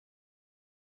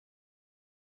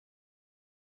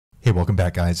Hey, welcome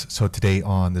back guys. So today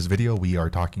on this video, we are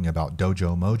talking about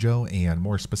DojoMojo, and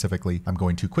more specifically, I'm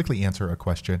going to quickly answer a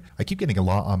question I keep getting a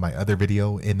lot on my other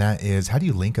video, and that is, how do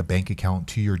you link a bank account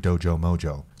to your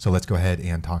DojoMojo? So let's go ahead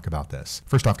and talk about this.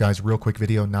 First off guys, real quick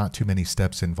video, not too many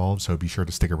steps involved, so be sure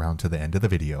to stick around to the end of the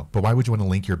video. But why would you want to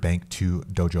link your bank to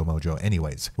DojoMojo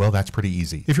anyways? Well, that's pretty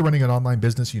easy. If you're running an online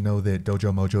business, you know that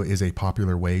DojoMojo is a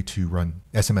popular way to run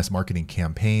SMS marketing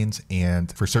campaigns,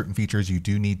 and for certain features, you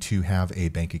do need to have a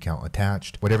bank account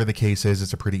attached. Whatever the case is,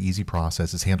 it's a pretty easy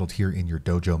process. It's handled here in your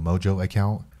DojoMojo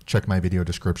account. Check my video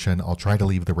description. I'll try to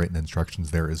leave the written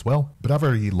instructions there as well. But I've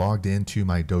already logged into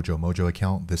my DojoMojo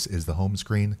account. This is the home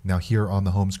screen. Now here on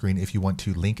the home screen, if you want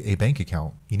to link a bank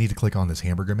account, you need to click on this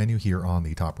hamburger menu here on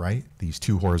the top right, these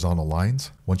two horizontal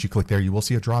lines. Once you click there, you will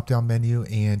see a drop-down menu,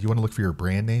 and you want to look for your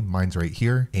brand name. Mine's right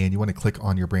here, and you want to click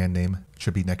on your brand name. It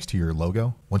should be next to your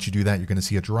logo. Once you do that, you're going to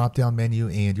see a drop-down menu,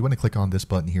 and you want to click on this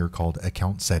button here called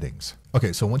Account Settings.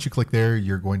 Okay, so once you click there,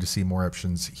 you're going to see more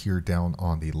options here down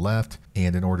on the left.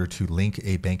 And in order to link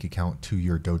a bank account to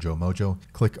your DojoMojo,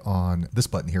 click on this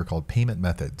button here called Payment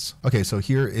Methods. Okay, so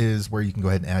here is where you can go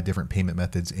ahead and add different payment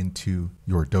methods into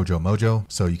your DojoMojo.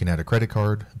 So you can add a credit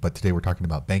card, but today we're talking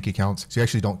about bank accounts. So you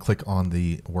actually don't click on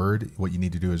the word. What you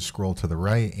need to do is scroll to the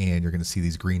right, and you're going to see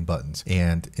these green buttons.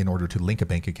 And in order to link a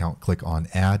bank account, click on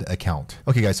Add Account.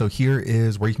 Okay guys, so here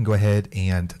is where you can go ahead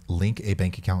and link a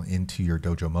bank account into your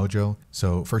DojoMojo.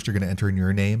 So first you're going to enter in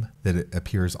your name that it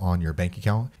appears on your bank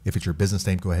account. If it's your business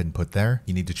name, go ahead and put there.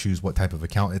 You need to choose what type of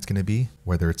account it's going to be,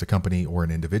 whether it's a company or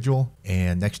an individual.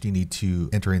 And next you need to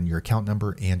enter in your account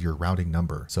number and your routing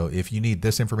number. So if you need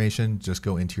this information, just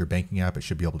go into your banking app. It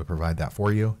should be able to provide that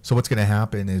for you. So what's going to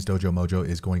happen is DojoMojo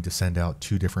is going to send out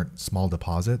two different small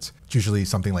deposits. It's usually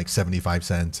something like 75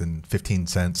 cents and 15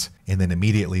 cents. And then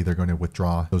immediately they're going to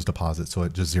withdraw those deposits, so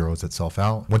it just zeroes itself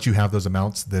out. Once you have those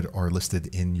amounts that are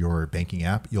listed in your banking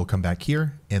app, you'll come back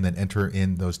here and then enter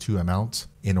in those two amounts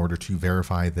in order to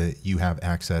verify that you have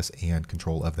access and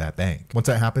control of that bank. Once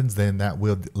that happens, then that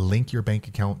will link your bank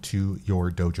account to your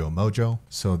DojoMojo.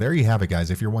 So there you have it, guys.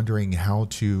 If you're wondering how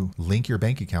to link your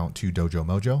bank account to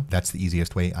DojoMojo, that's the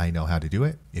easiest way I know how to do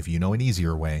it. If you know an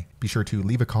easier way, be sure to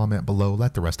leave a comment below.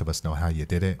 Let the rest of us know how you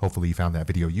did it. Hopefully you found that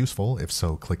video useful. If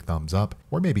so, click thumbs up,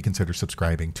 or maybe consider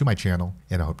subscribing to my channel,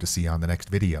 and I hope to see you on the next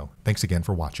video. Thanks again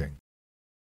for watching.